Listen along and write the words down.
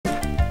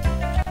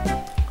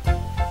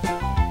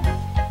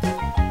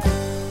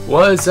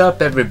What's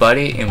up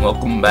everybody, and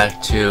welcome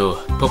back to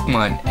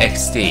Pokemon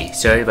XD.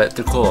 Sorry about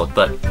the cold,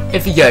 but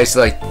if you guys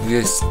like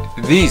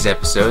these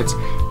episodes,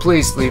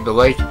 please leave a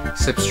like,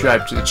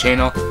 subscribe to the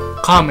channel,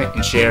 comment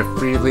and share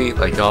freely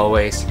like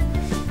always.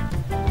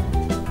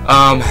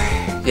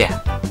 Yeah.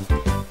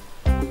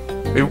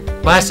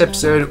 Last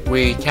episode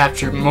we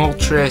captured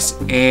Moltres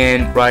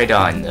and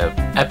Rhydon. The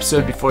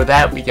episode before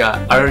that we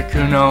got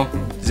Articuno,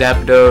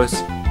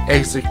 Zapdos,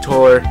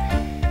 Executor,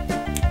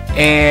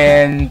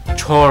 and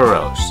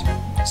Tauros.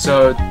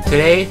 So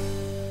today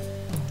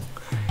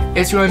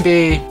it's going to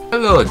be a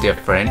little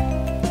different.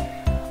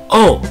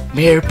 Oh,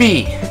 Miror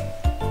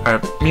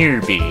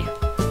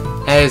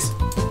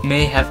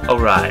may have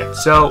arrived.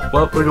 So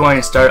what we're going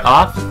to start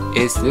off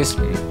is this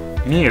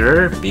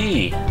Miror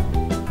B.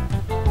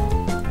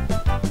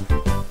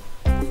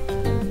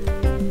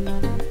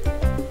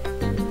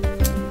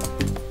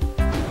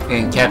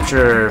 And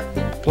capture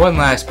one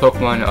last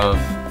Pokemon of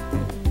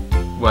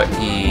what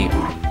he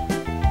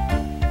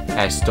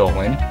has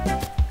stolen,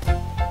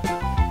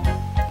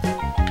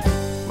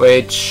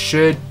 which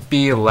should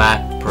be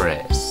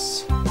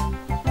Lapras.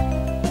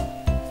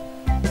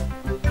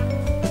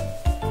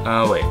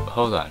 Oh wait,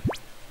 hold on.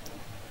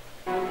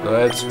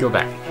 Let's go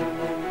back.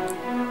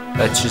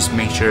 Let's just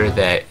make sure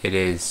that it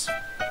is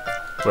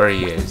where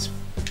he is,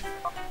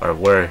 or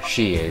where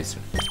she is.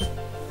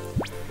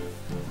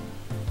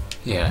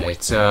 Yeah,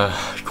 it's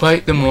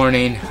quite the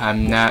morning.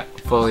 I'm not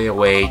fully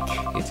awake.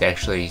 It's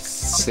actually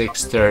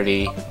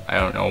 6:30. I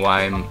don't know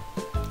why I'm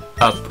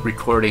up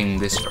recording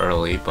this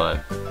early,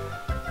 but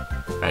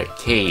alright,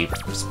 cave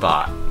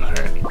spot.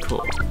 Alright,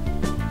 cool.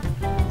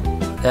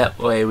 That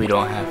way we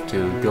don't have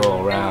to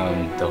go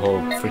around the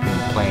whole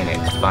freaking planet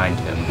to find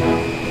him.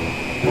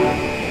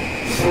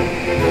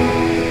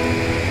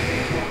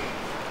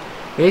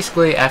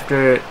 Basically,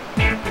 after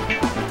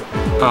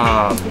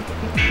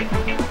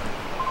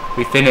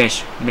we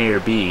finish Miror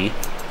B,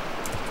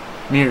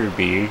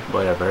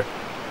 whatever,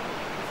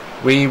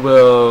 we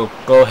will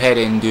go ahead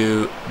and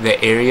do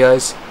the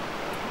areas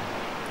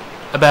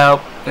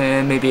about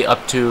maybe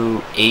up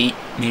to 8,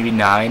 maybe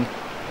 9,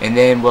 and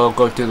then we'll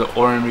go to the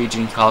Oran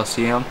Region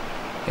Coliseum,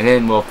 and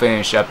then we'll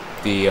finish up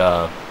the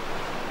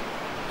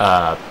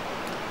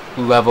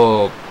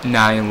level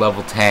 9,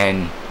 level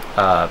 10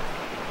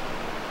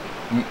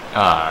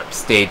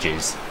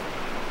 stages.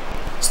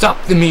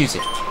 Stop the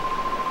music.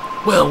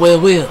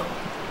 Well.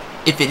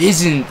 If it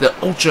isn't the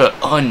ultra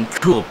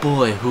uncool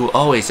boy who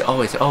always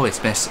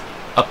mess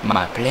up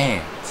my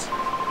plans.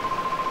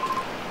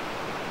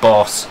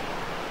 Boss,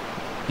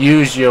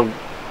 use your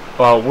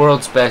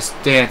world's best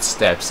dance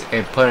steps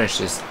and punish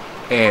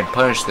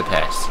the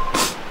pest.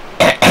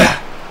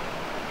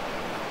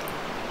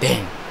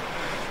 Dang.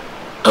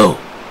 Oh,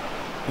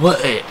 what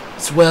a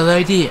swell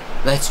idea.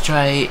 Let's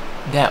try it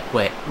that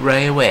way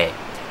right away.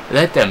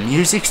 Let the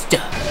music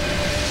stop.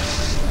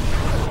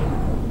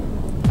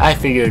 I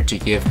figured to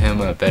give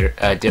him a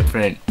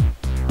different,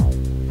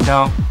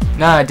 no,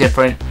 not a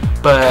different,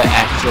 but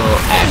actual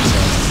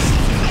accent.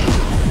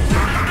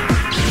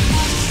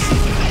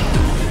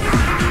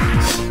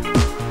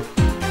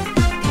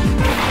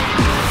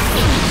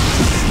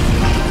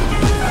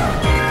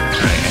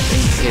 Alright, I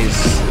think his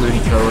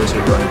Ludicros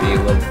are going to be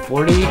level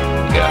 40.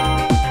 Yeah.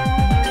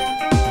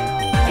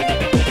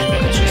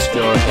 Let's just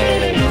go ahead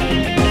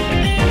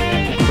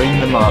and clean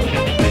them up.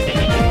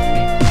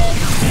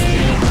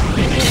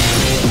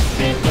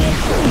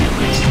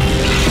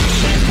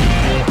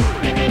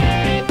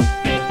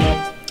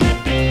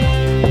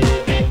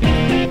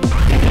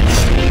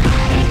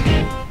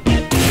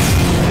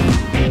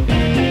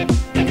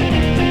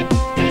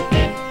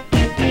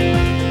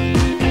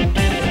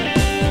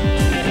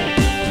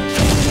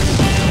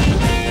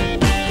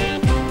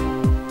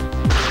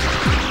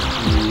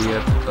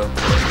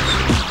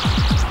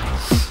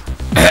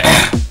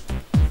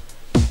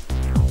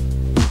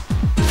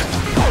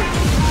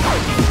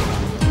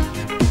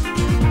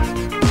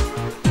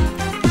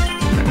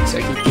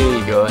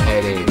 Go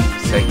ahead and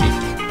psychic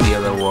the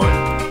other one.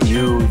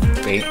 You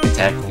fake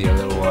attack the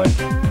other one.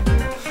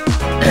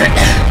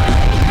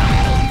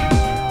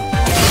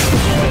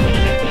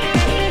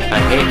 I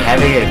hate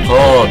having it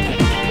cold.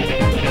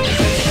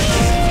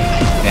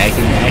 And I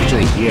can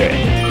actually hear it.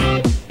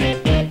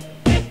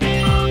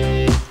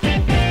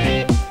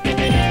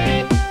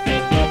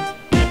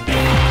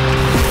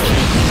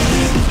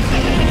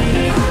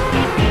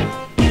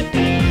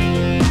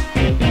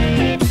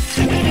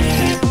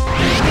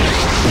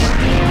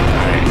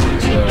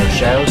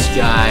 Shadow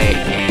Sky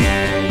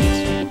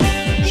and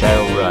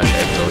Shadow Rush, I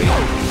believe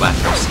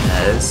Lapras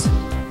has.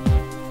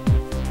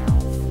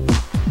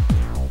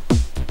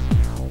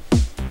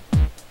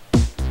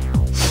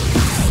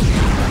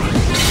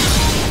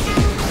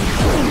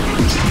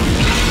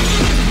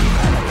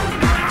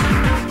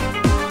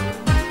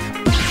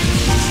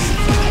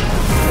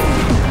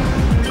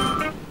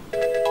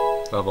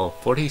 Level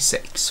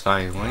 46,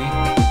 finally.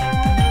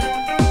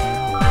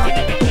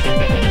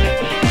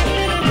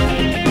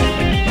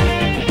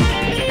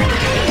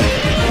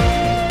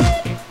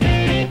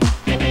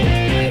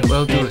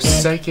 We'll do a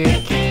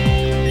psychic.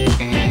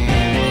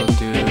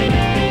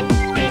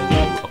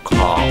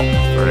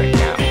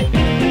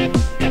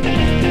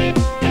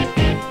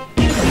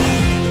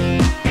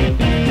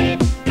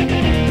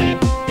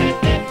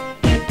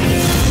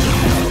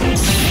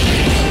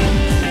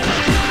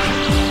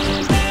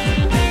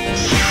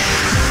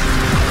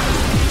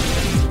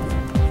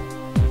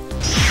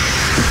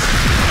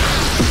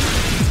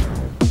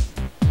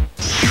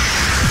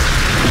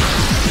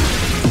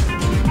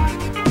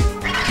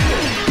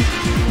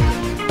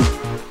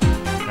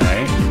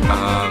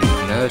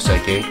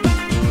 Psychic.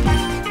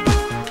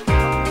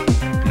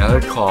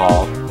 Another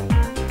call.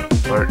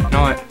 Or, you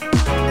know what?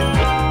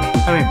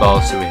 How many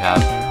balls do we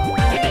have?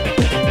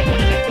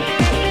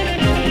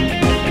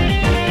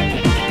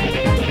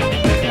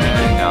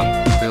 No,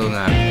 we'll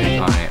not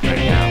pick on it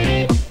right now.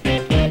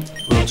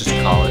 We'll just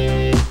call it.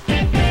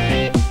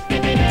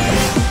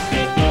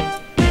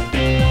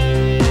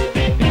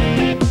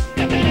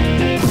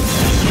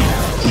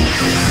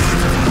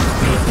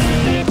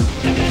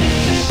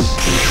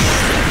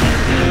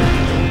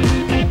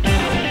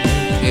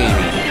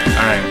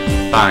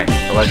 Fine,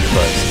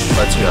 Electabuzz,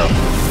 let's go.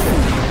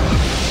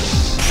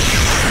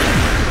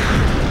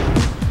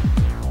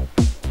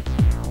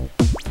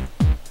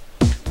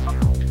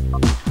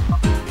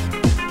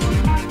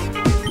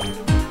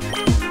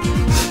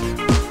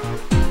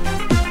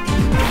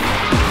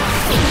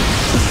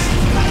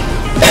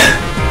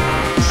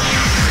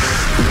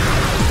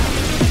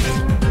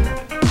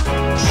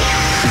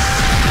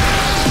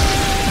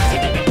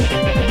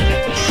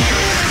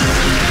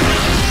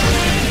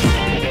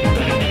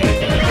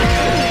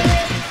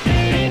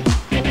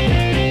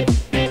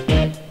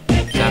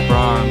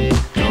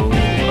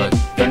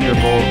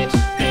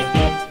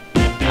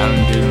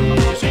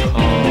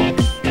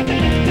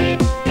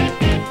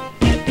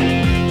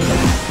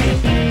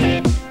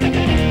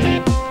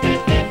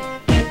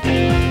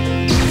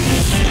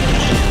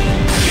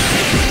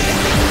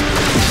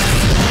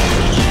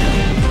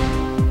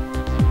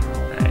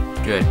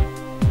 Good.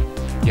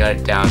 Got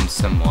it down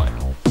somewhat.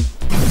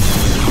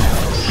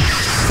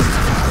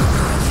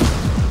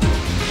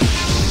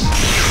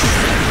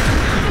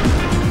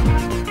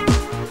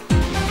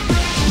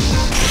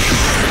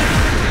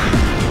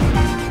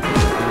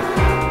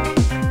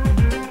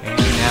 And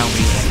now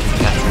we have to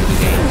capture the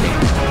game.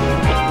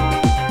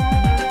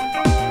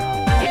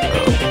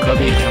 So,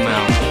 Cubby, come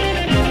out.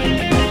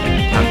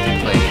 Time to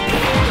play.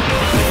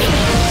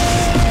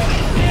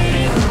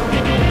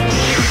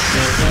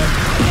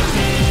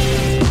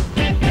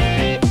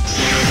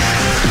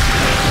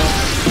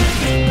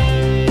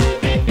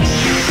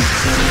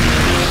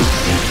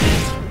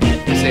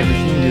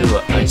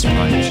 Ice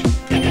Punch.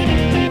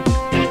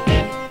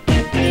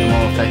 It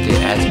won't affect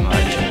it as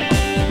much.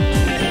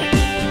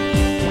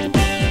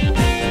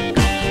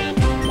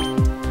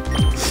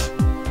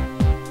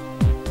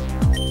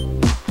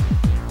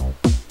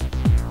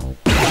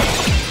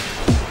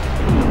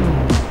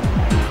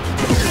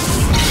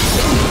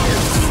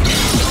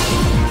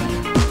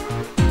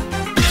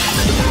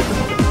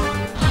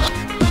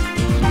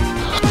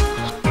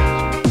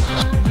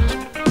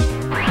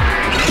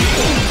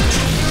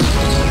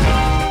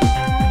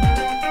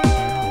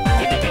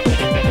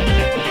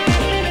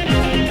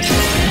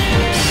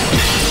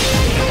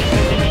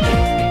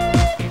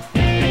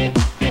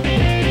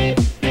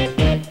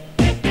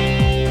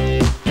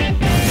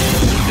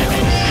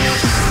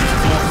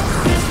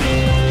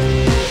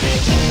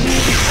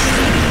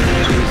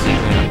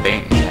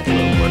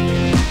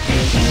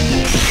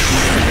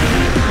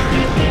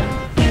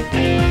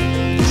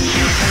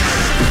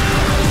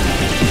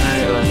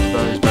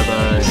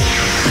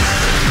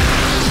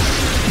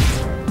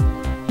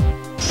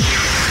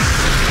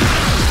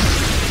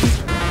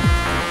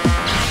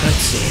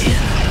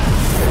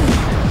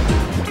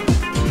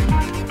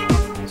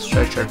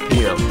 Stretch our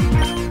peel.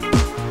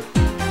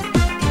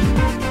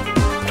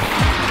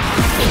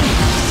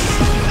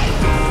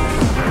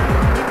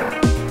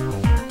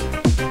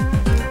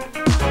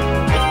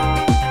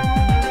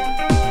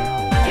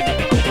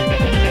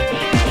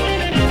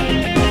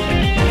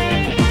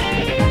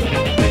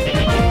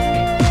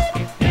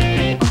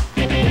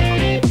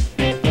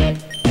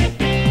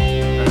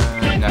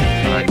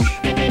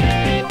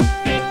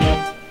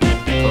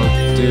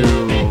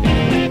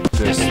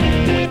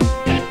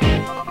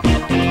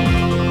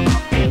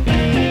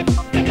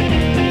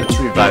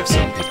 Revive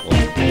some people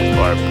who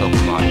are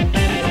Pokemon.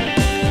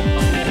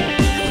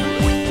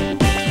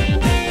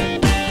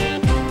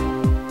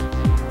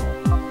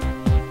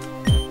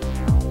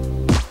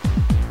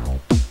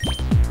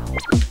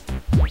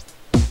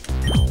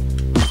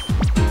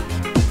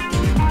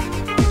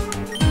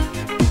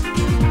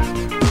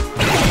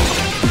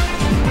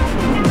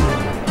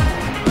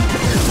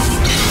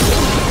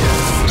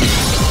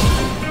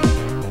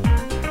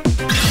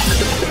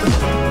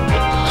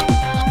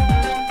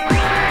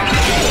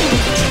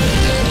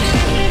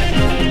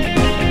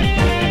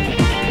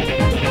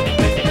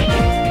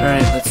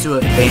 Do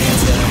a feint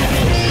attack.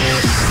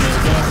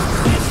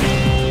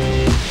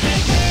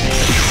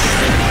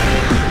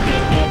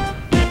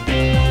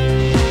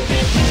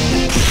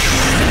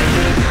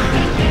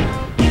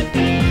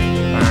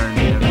 Burn,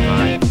 never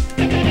mind.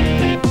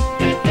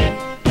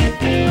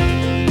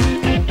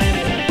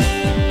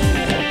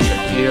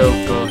 Shakio,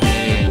 go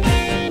ahead.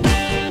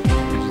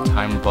 Here's a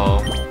time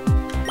ball.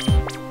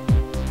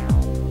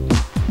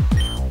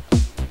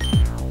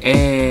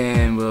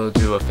 And we'll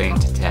do a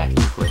feint attack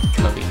with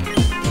Cubby.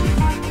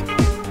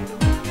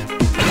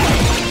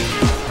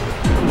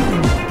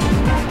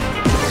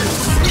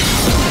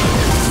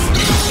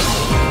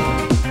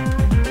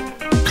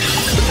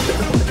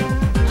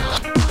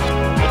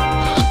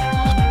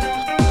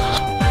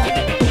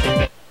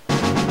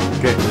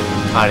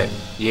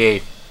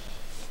 Yay.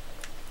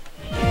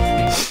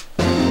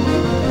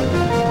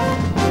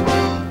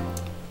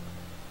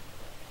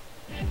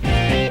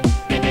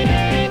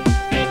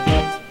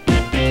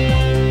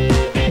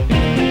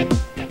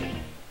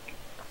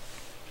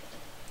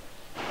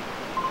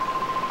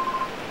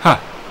 Huh,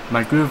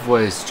 my groove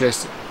was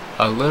just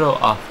a little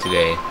off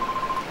today.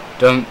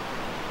 Don't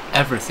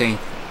ever think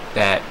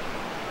that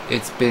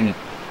it's been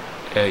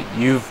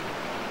you've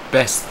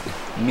best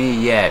me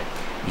yet,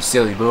 you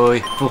silly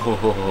boy.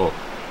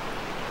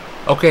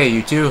 Okay,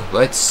 you two,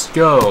 let's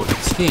go.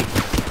 Sneak.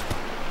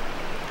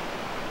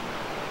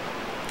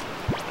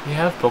 We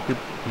have Poke.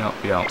 No,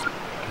 we don't.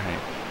 Alright.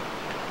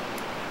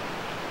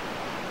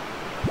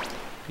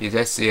 Yeah,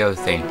 that's the other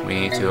thing. We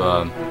need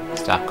to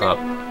stock up.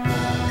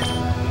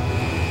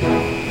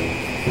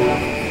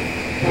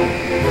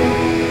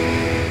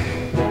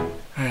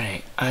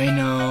 Alright, I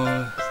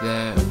know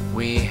that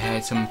we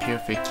had some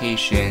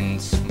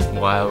purifications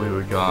while we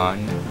were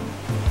gone.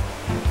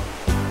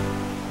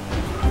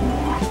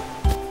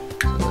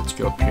 So let's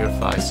go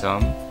purify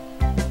some.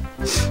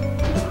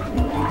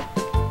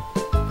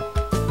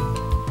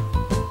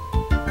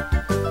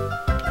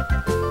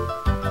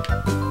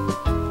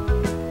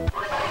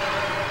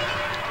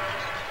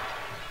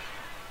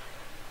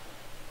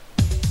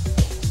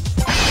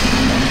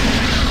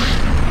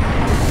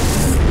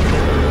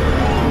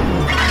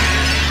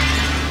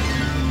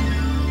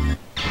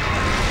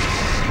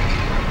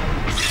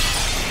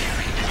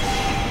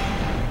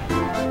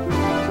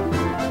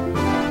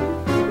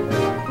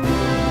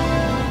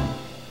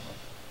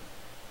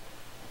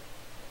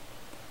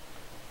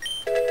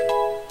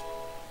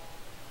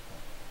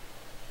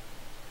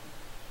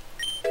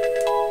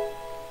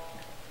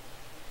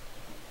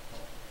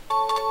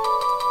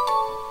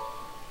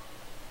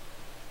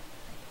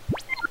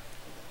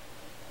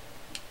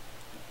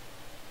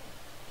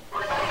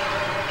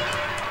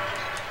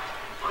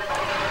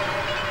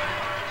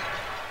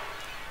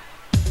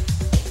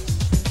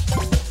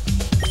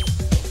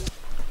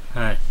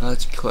 Alright,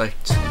 let's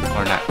collect,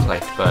 or not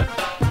collect, but...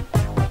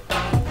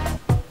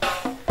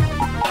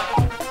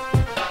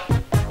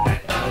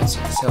 Alright, let's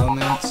see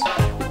elements.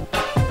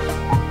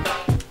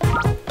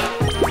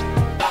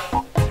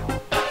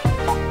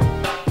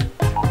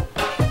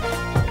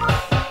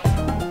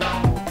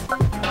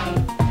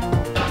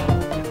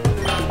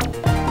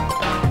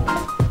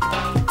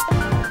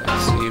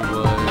 Let's see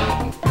what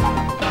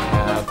we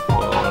have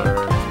for...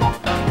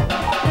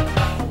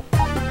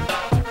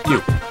 you.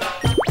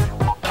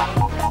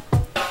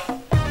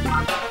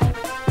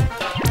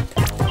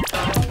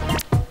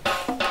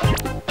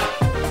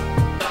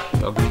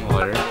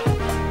 Water.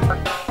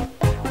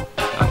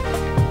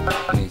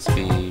 Oh, needs to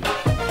be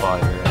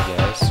water, I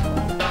guess.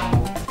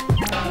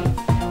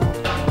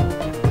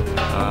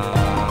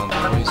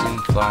 Poison,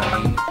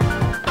 flying.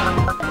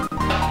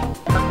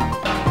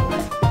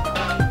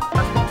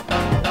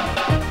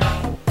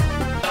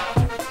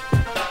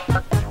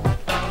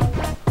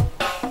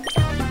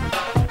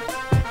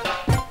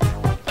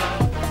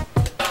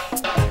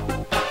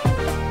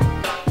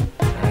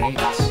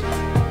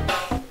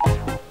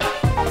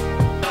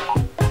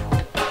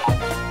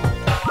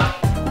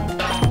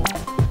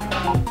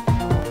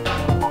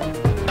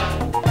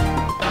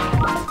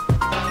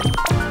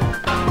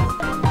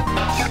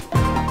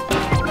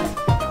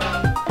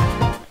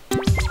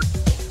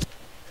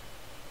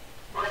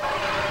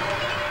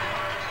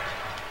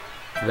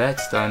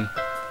 That's done.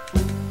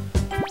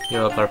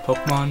 Heal up our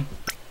Pokemon.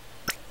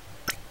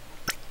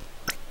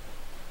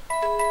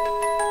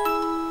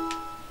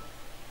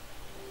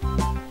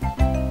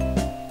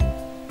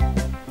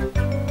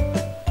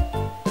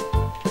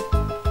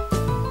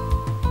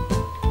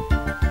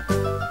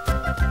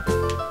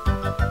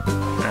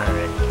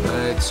 Alright,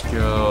 let's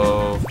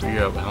go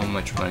figure out how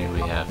much money we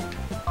have.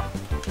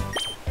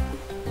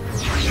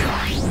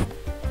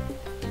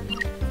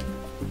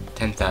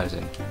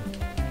 $10,000.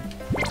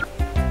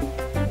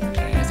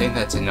 I think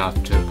that's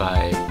enough to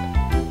buy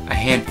a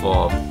handful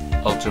of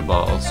Ultra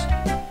Balls.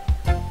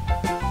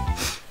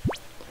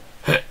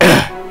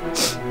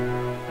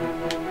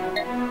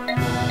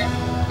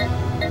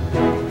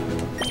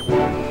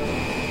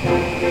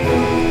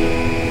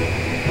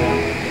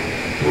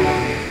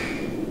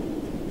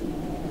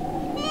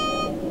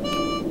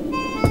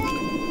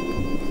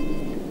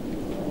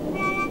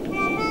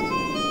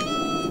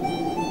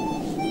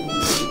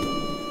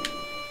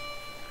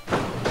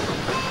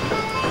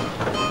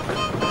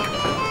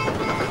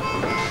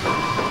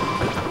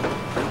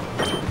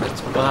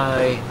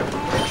 Buy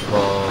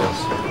balls,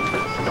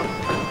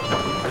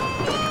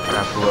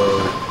 crap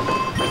load.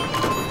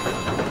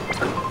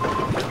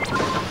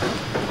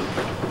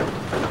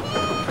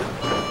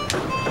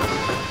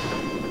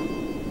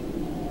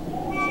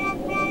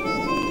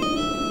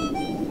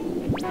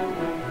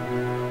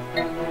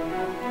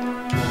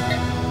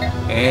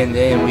 And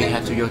then we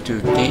have to go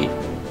to Gate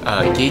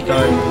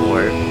Guard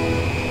Port.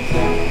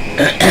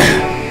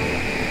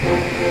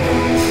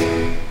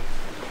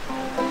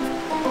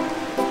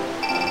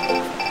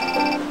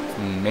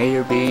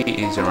 Mayor B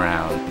is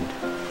around.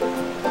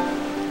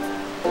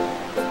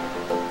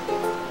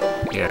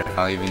 Here.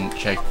 I'll even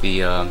check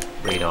the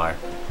radar.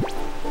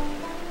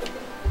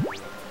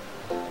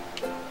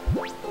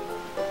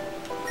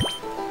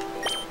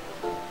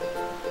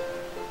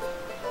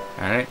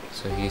 Alright,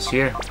 so he's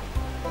here.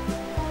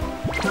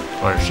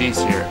 Or she's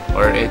here.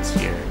 Or it's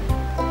here.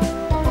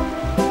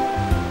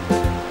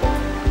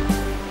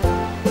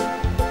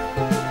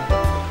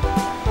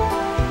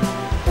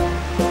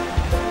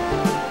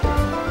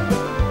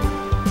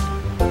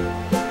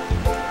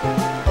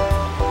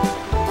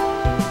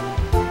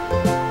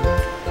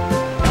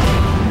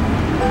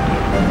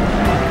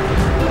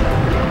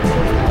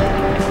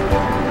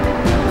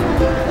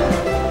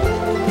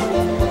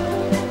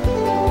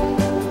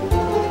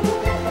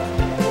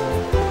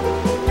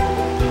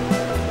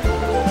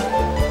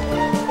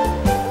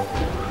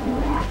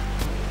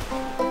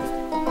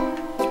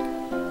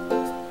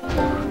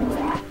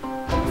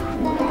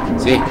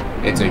 See,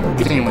 it's a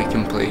good thing we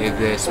completed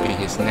this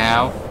because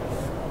now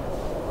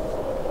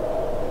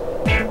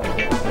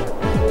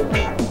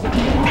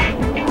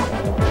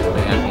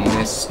we have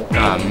Miss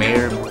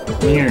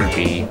Miror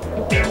bee.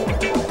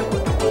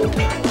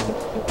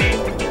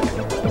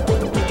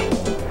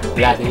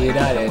 La di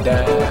da da da,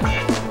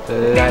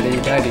 la di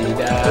da di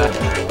da.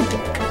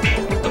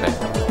 Okay,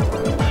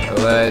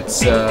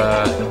 let's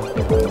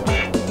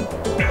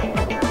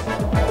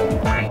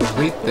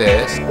complete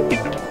this.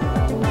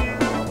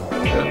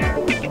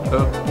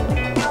 Oh.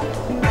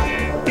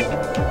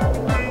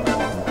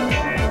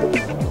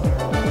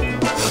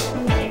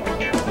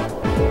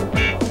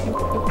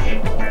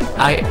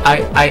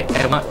 I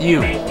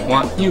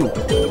want you.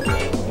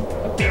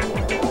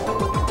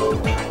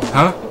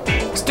 Huh?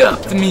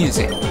 Stop the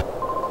music.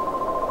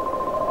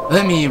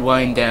 Let me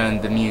wind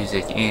down the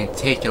music and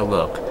take a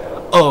look.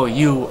 Oh,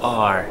 you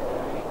are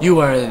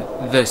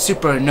the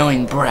super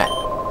annoying brat.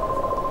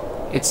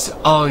 It's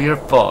all your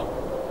fault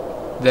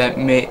that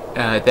my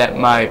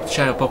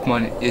shadow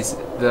Pokemon is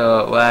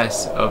the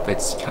last of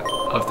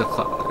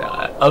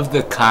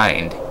the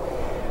kind.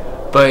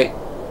 But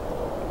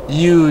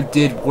you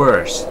did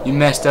worse. You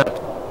messed up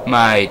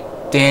my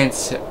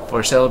dance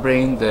for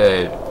celebrating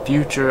the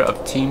future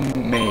of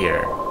Team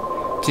Miror.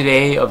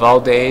 Today, of all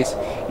days,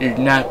 you're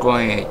not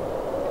going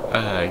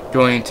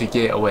to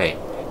get away.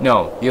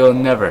 No, you'll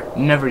never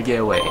get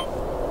away.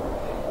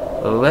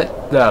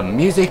 Let the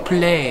music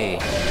play.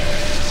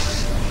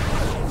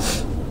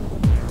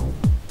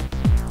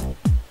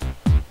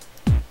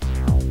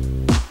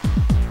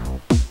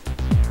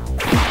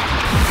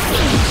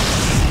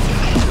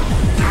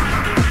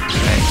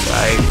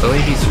 I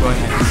believe he's going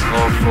to have his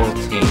whole full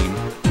team,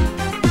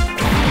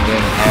 and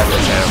then have the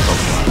shadow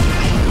Pokemon.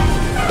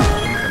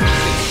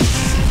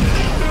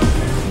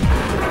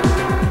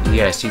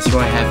 Yes, he's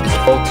going to have his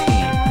whole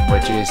team,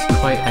 which is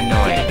quite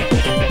annoying.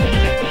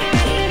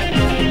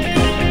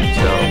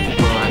 So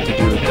we'll have to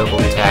do a double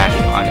attack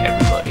on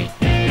everybody.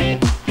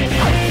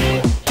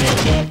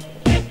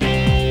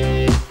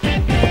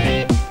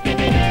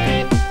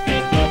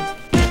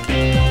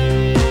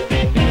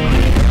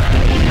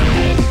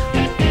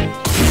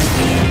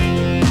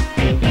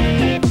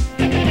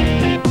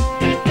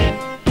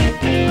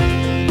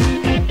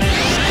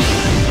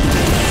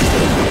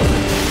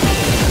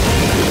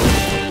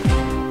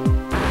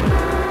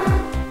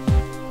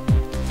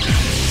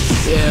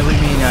 Yeah, we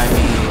may not be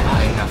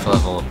high enough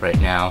level right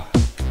now.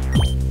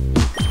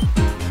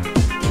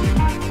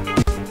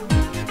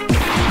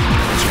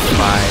 Which is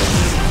fine.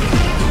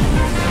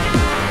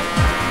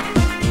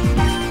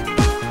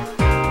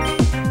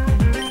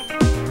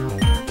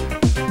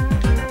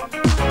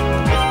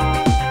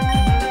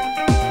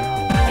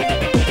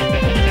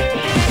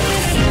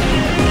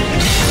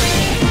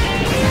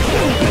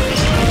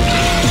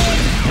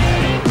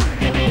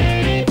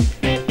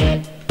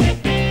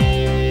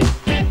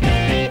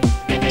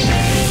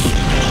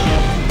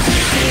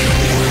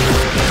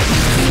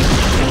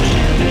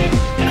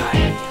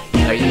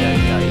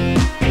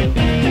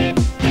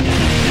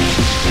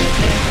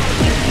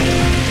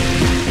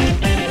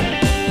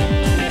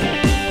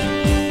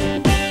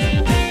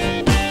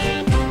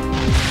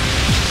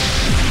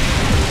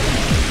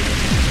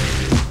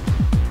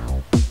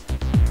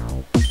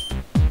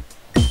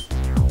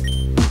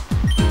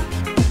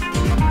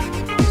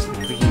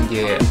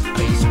 Get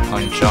Ice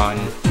Punch on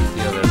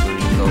the other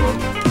Burrito.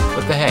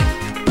 What the heck?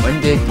 When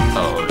did...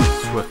 Oh,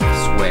 Swift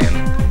Swim.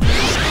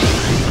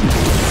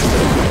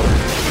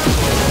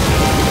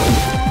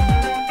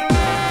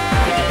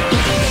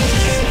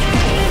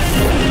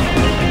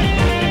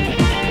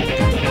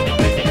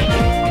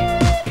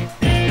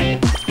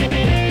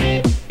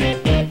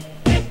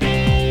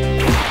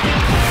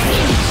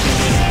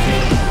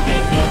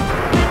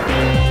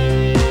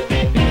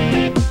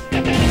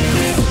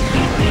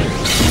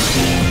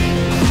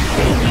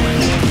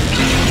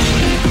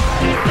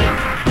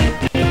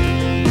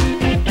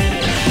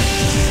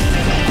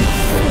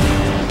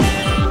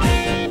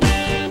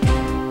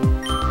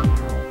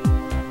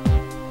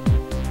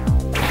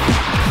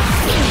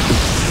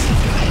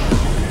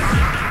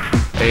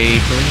 I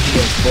believe he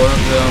has 4 of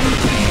them,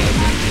 and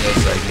he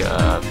has like a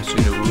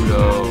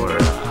Pseudo-Wudo or a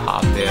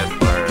Hoppip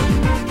or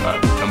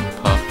a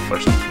Puff or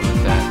something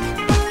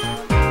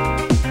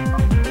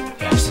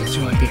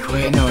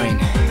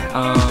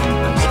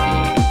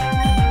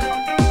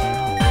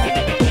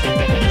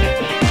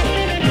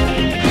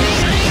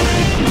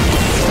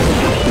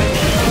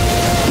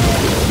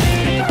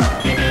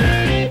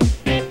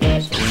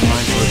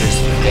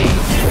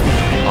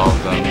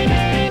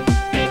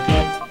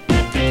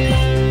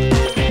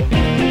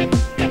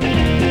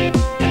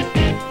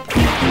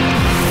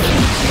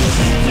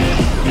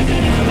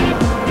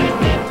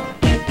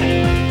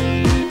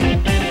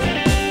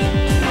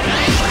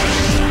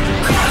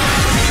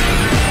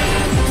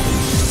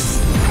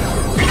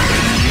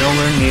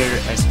nowhere near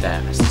as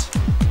fast.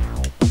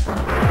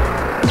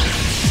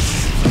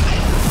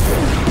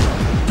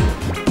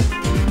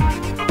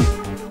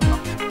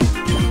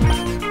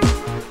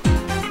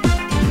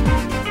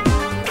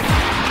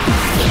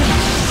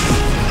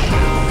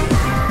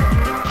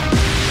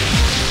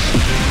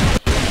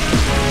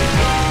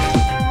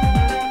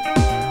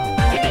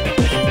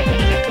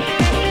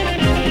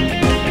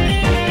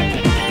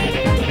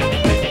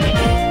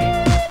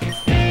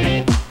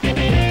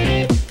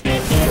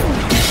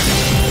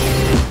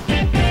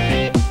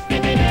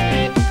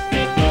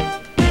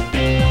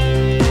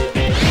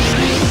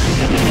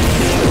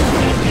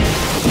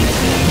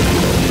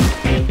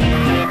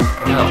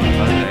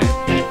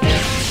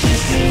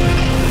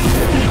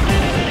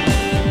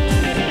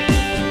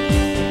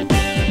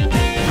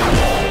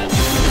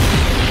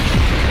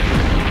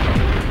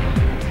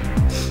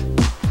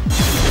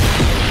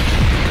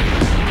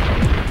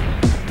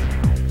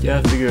 Yeah,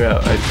 figure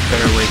out a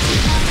better way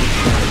to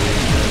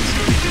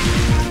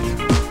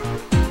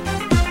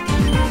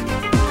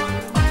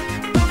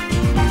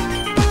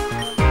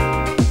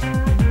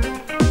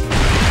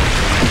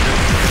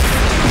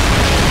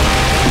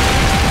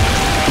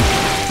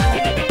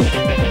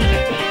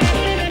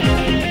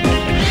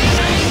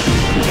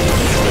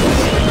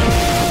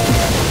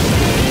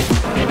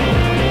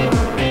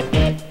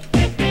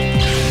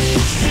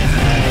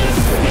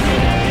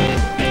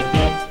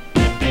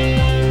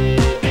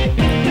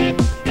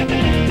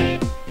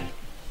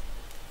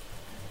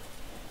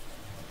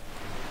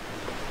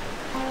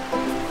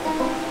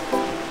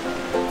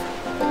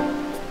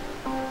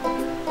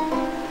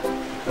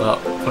Well,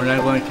 we're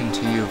not going to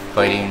continue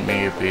fighting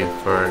Miror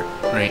for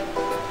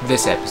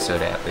this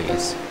episode at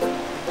least.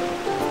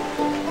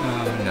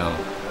 Oh no,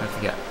 I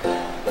forgot.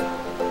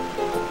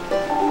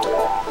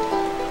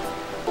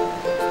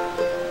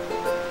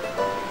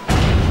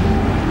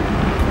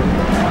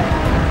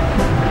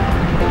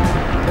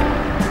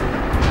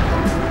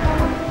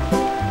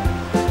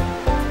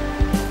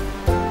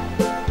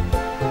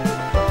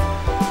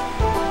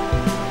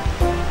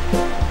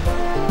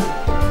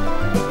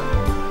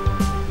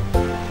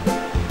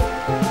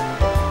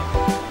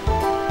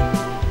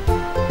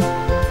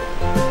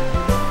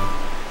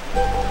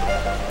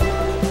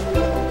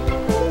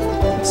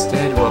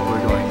 Instead, what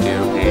we're going to do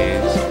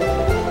is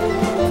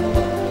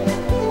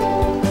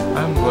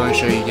I'm going to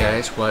show you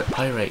guys what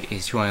Pyrite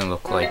is going to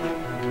look like.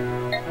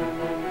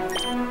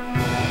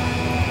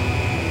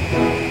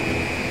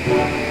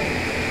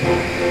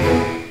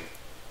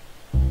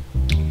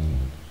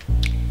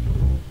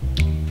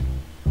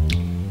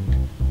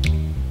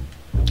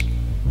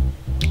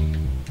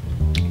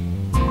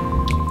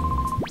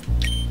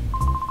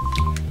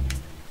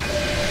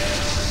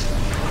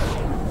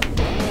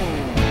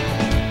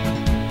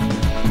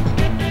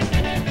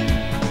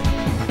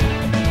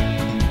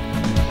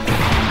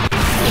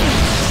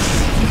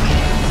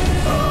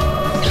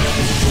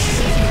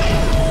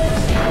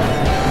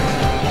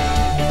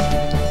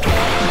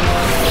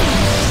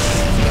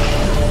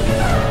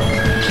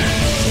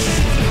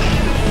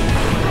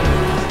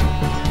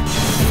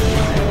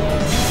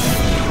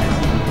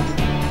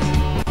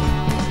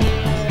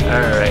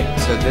 Alright,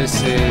 so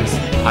this is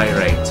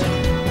Pyrite.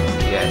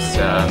 Yes,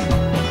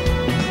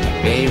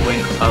 they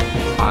went up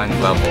on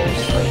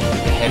levels, like,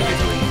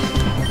 heavily.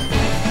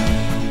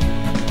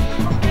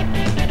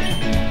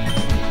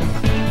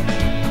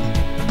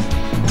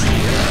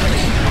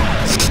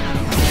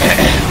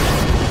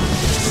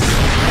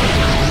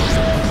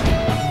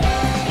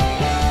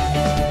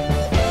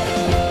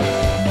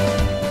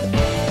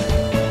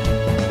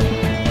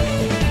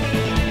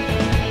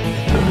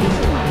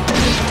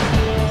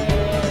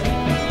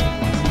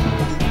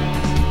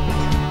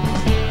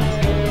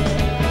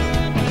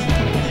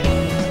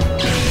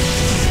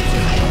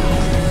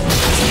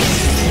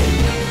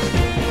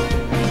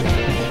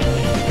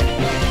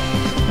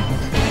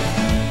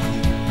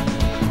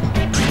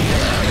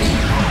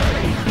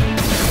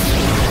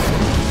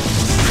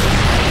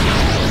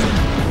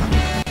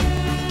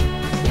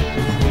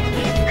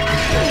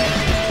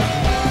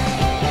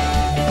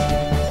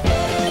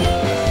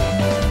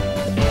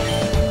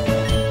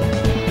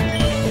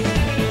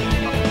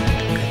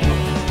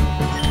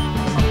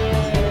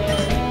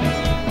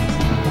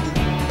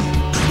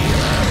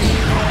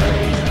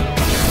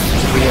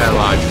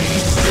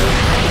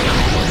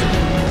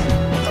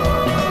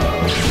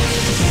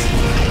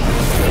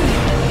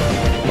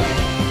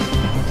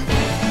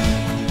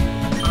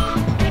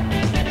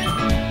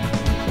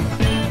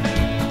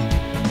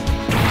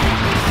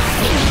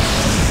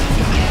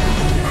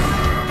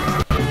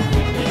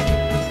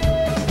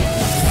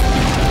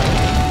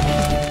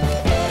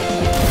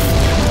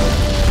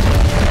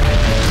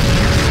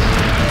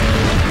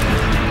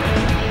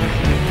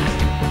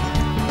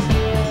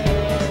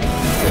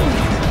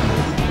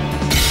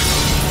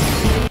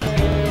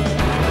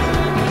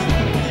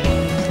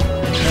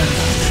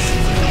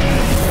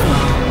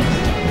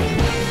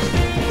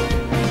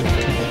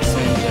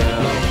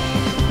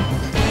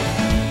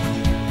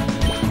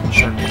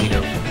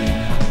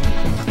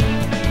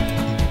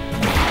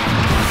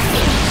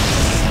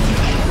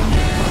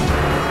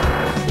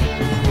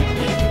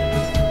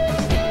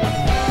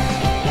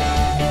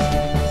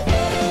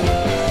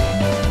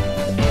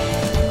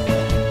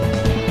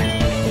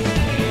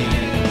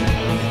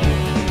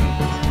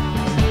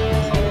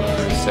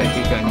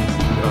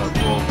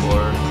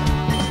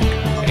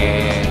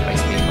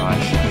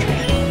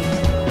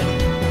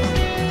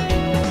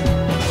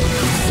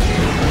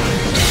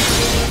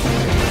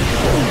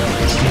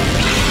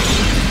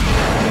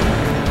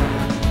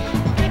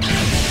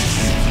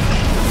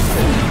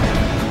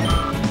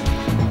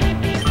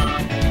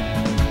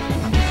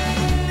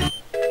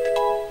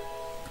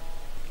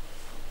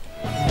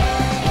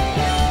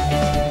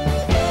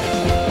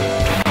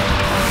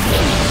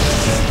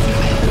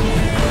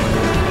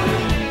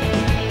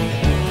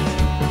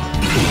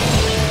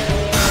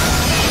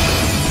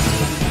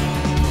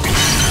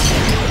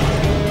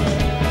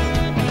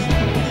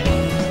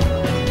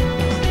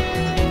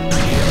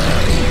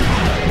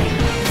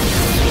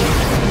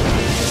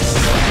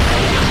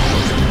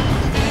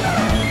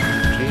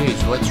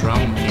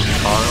 wrong with you,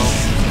 Carl?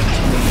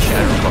 Too many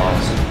shadow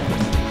balls.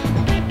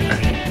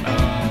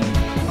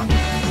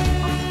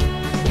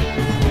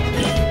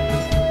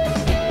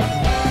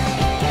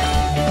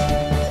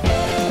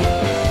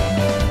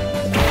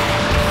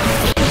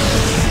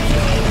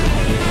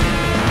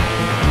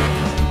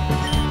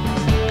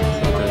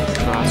 Alright, the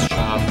cross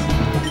chop.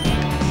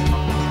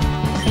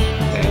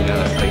 And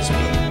another ice beam.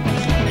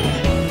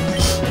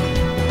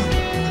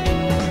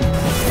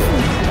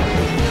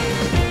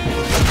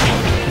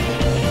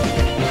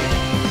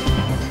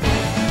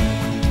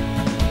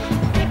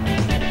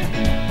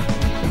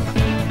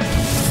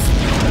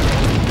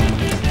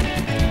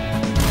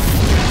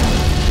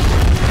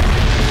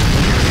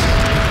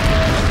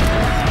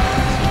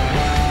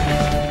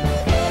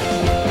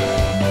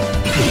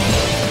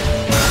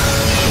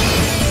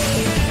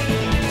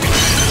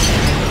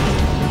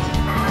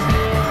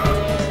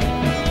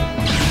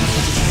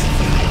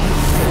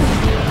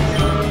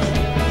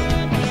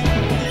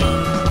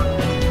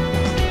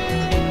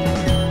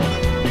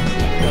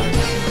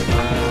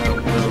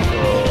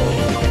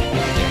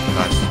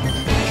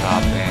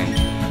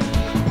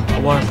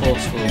 Water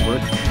pulse will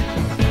work.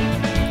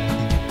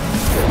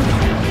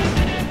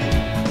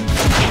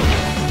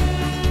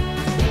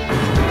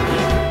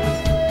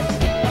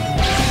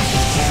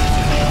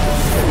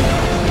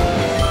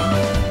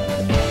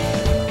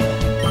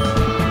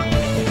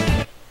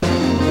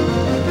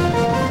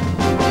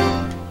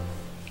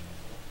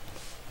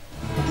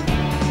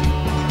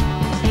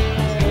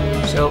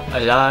 So a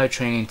lot of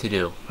training to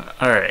do.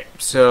 Alright,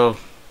 so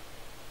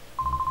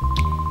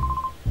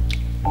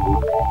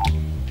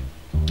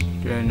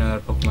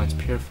another Pokemon's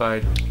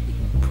purified, we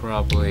can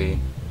probably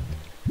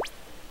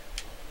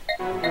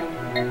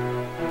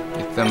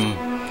get them.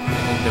 I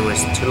think there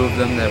was 2 of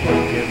them that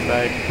were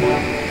purified.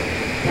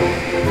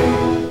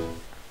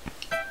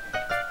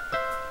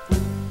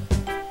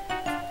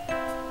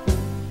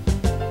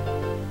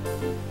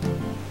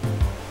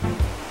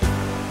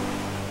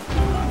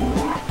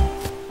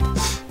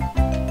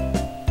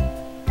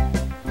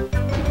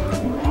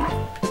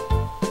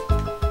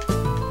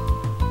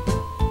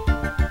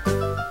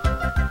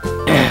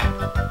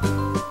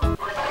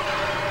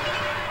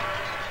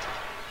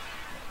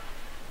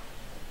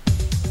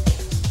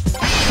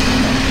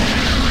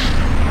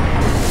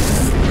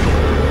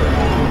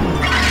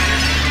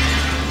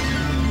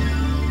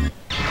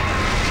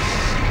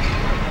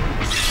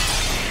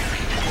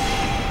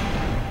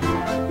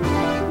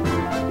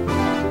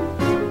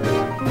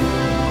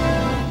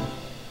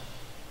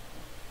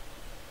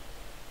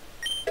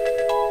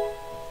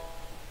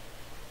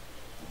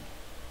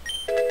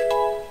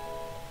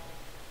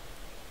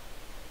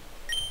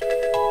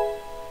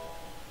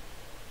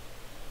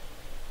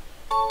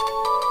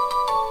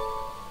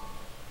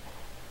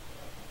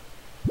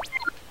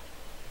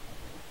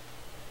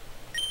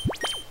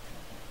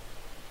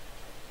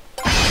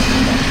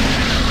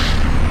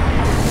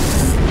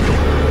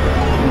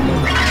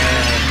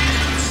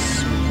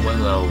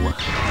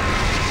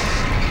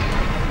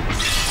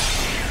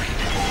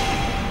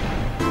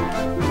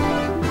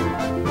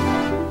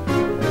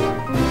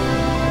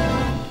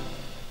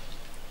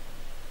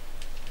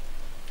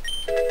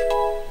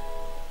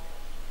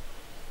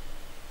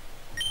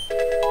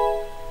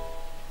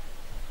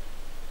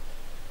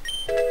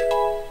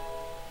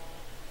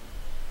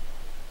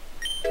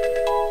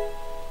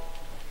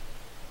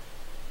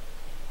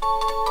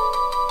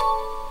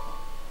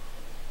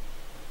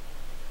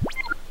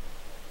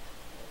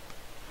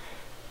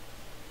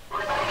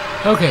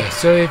 Okay,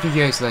 so if you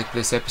guys like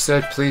this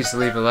episode, please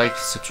leave a like,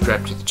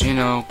 subscribe to the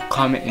channel,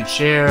 comment and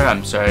share.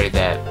 I'm sorry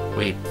that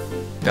we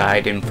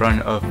died in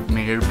front of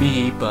Miror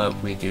B, but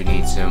we do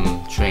need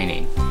some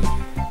training.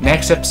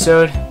 Next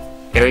episode,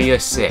 Area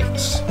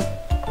 6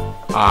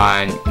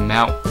 on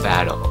Mount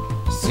Battle.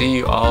 See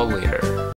you all later.